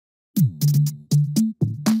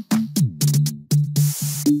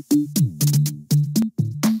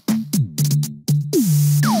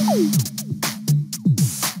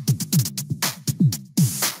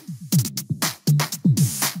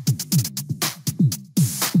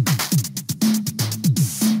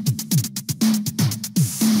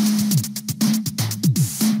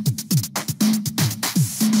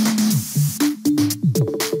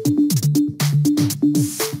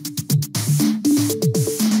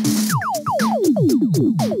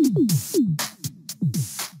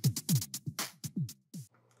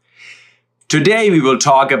Today, we will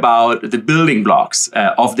talk about the building blocks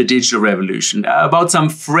of the digital revolution, about some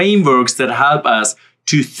frameworks that help us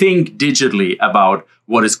to think digitally about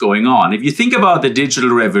what is going on. If you think about the digital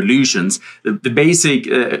revolutions, the basic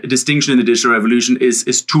distinction in the digital revolution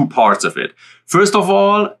is two parts of it. First of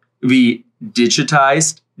all, we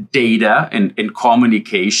digitized data and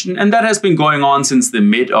communication, and that has been going on since the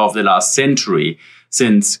mid of the last century,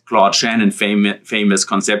 since Claude Shannon famous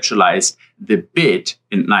conceptualized the bit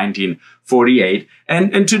in 1948.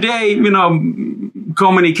 And today,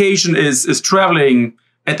 communication is traveling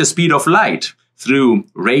at the speed of light through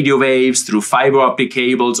radio waves, through fiber optic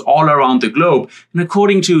cables all around the globe. And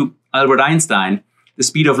according to Albert Einstein, the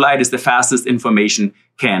speed of light is the fastest information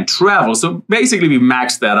can travel. So basically, we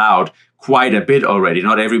maxed that out quite a bit already.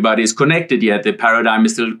 Not everybody is connected yet. The paradigm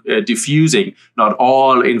is still diffusing. Not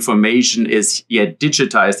all information is yet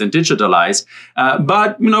digitized and digitalized.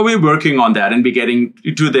 But we're working on that, and we're getting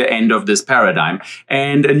to the end of this paradigm.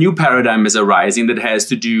 And a new paradigm is arising that has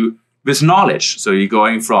to do with knowledge. So you're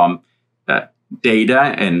going from data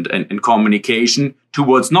and communication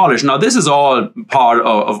towards knowledge. Now, this is all part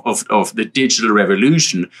of the digital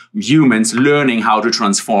revolution, humans learning how to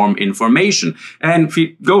transform information. And if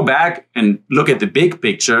we go back and look at the big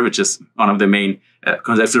picture, which is one of the main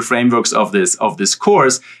conceptual frameworks of this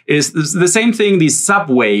course, is the same thing, these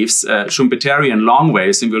subwaves, Schumpeterian long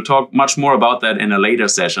waves, and we'll talk much more about that in a later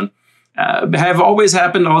session, have always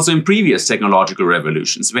happened also in previous technological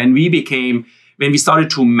revolutions. When we started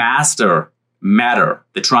to master matter,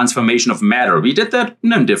 the transformation of matter, we did that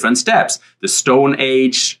in different steps. The Stone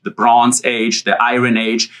Age, the Bronze Age, the Iron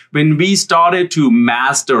Age. When we started to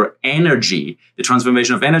master energy, the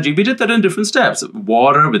transformation of energy, we did that in different steps.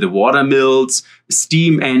 Water with the water mills,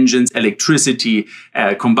 steam engines, electricity,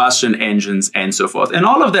 combustion engines, and so forth. And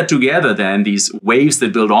all of that together, then, these waves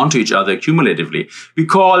that build onto each other cumulatively, we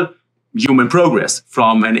call human progress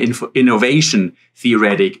from an innovation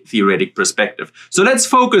theoretic perspective. So let's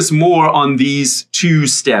focus more on these two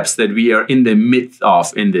steps that we are in the midst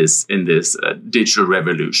of in this digital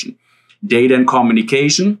revolution: data and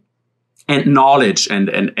communication, and knowledge and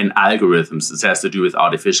algorithms. This has to do with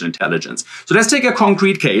artificial intelligence. So let's take a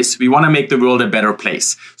concrete case. We want to make the world a better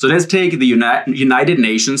place. So let's take the United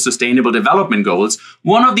Nations Sustainable Development Goals.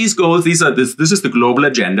 One of these goals, this is the global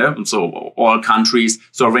agenda. So all countries,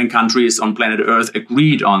 sovereign countries on planet Earth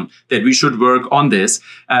agreed on that we should work on this.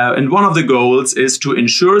 And one of the goals is to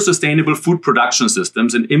ensure sustainable food production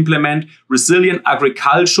systems and implement resilient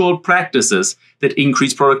agricultural practices that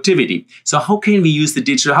increase productivity. So how can we use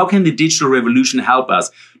how can the digital revolution help us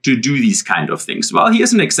to do these kind of things? Well,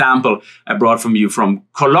 here's an example I brought from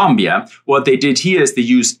Colombia. What they did here is they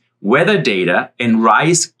used weather data and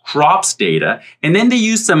rice crops data, and then they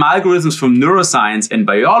used some algorithms from neuroscience and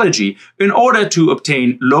biology in order to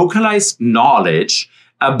obtain localized knowledge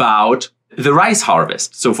about the rice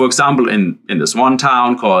harvest. So, for example, in this one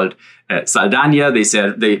town called Saldana, they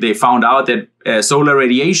said they found out that solar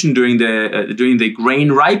radiation during the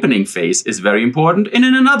grain ripening phase is very important. And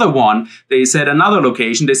in another one, another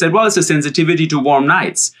location, they said, well, it's a sensitivity to warm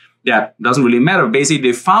nights. Yeah, doesn't really matter.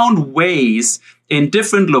 Basically, they found ways in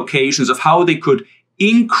different locations of how they could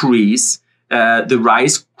increase the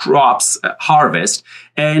rice crops harvest.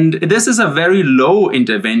 And this is a very low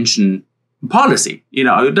intervention policy.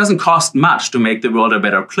 It doesn't cost much to make the world a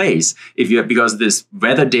better place because this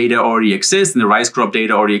weather data already exists and the rice crop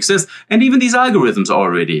data already exists, and even these algorithms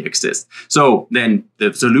already exist. So then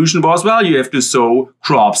the solution was, well, you have to sow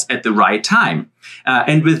crops at the right time.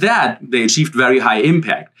 And with that, they achieved very high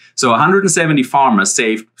impact. So 170 farmers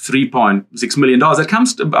saved $3.6 million. That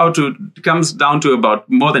comes down to about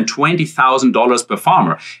more than $20,000 per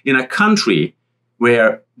farmer in a country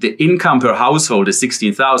where the income per household is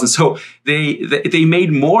 $16,000. So they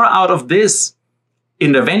made more out of this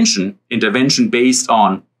intervention based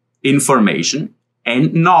on information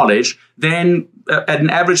and knowledge than an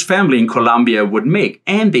average family in Colombia would make.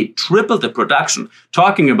 And they tripled the production,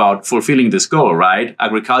 talking about fulfilling this goal, right?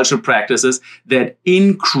 Agricultural practices that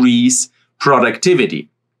increase productivity.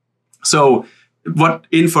 So what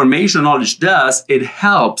information knowledge does, it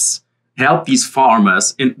helps these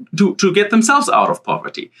farmers to get themselves out of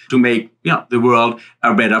poverty, to make the world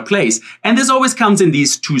a better place. And this always comes in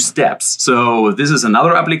these two steps. So this is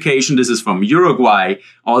another application. This is from Uruguay,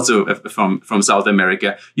 also from South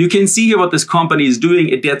America. You can see here what this company is doing.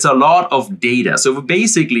 It gets a lot of data. So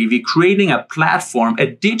basically, we're creating a platform, a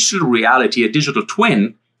digital reality, a digital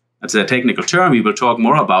twin. That's a technical term. We will talk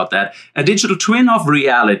more about that. A digital twin of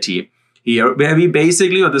reality here, where we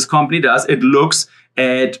basically, what this company does, it looks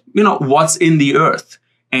at what's in the earth,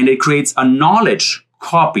 and it creates a knowledge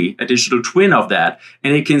copy, a digital twin of that,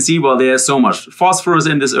 and it can see, well, there's so much phosphorus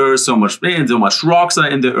in this earth, so much rocks are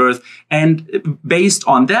in the earth, and based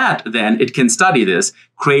on that, then it can study this,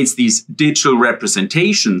 creates these digital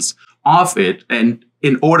representations of it, and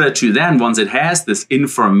in order to then, once it has this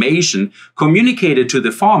information, communicate it to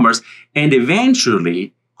the farmers and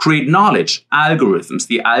eventually create knowledge, algorithms,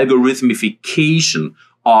 the algorithmification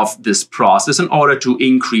of this process in order to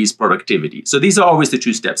increase productivity. So these are always the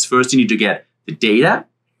two steps. First, you need to get the data,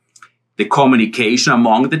 the communication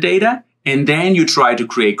among the data, and then you try to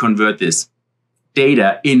convert this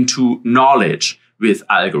data into knowledge with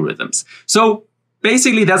algorithms. So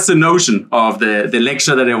basically, that's the notion of the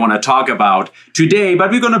lecture that I want to talk about today,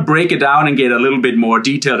 but we're going to break it down and get a little bit more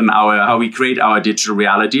detailed in how we create our digital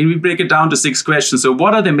reality. And we break it down to 6 questions. So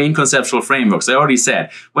what are the main conceptual frameworks? I already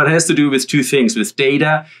said, what has to do with 2 things, with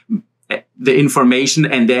data, the information,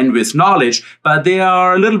 and then with knowledge, but they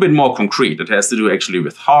are a little bit more concrete. It has to do actually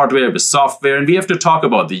with hardware, with software, and we have to talk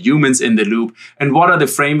about the humans in the loop and what are the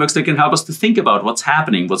frameworks that can help us to think about what's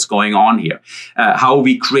happening, what's going on here, how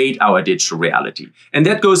we create our digital reality. And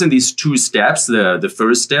that goes in these 2 steps. The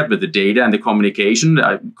first step with the data and the communication,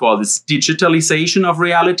 I call this digitalization of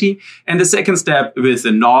reality. And the second step with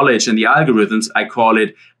the knowledge and the algorithms, I call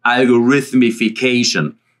it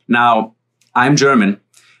algorithmification. Now, I'm German.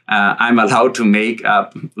 I'm allowed to make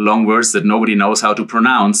up long words that nobody knows how to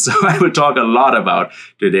pronounce. So I will talk a lot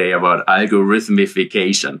today about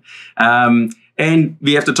algorithmification. And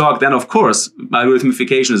we have to talk then, of course,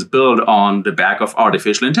 algorithmification is built on the back of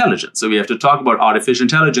artificial intelligence. So we have to talk about artificial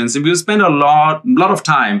intelligence. And we'll spend a lot of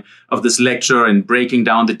time of this lecture in breaking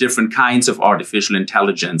down the different kinds of artificial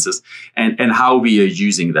intelligences and how we are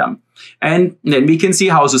using them. And then we can see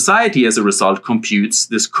how society, as a result, computes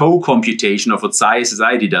this co-computation of what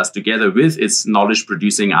society does together with its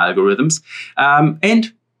knowledge-producing algorithms.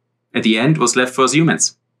 And at the end, what's left for us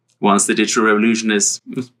humans? Once the digital revolution is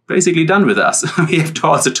basically done with us, we have to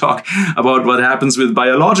also talk about what happens with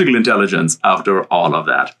biological intelligence after all of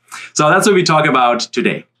that. So that's what we talk about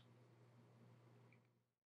today.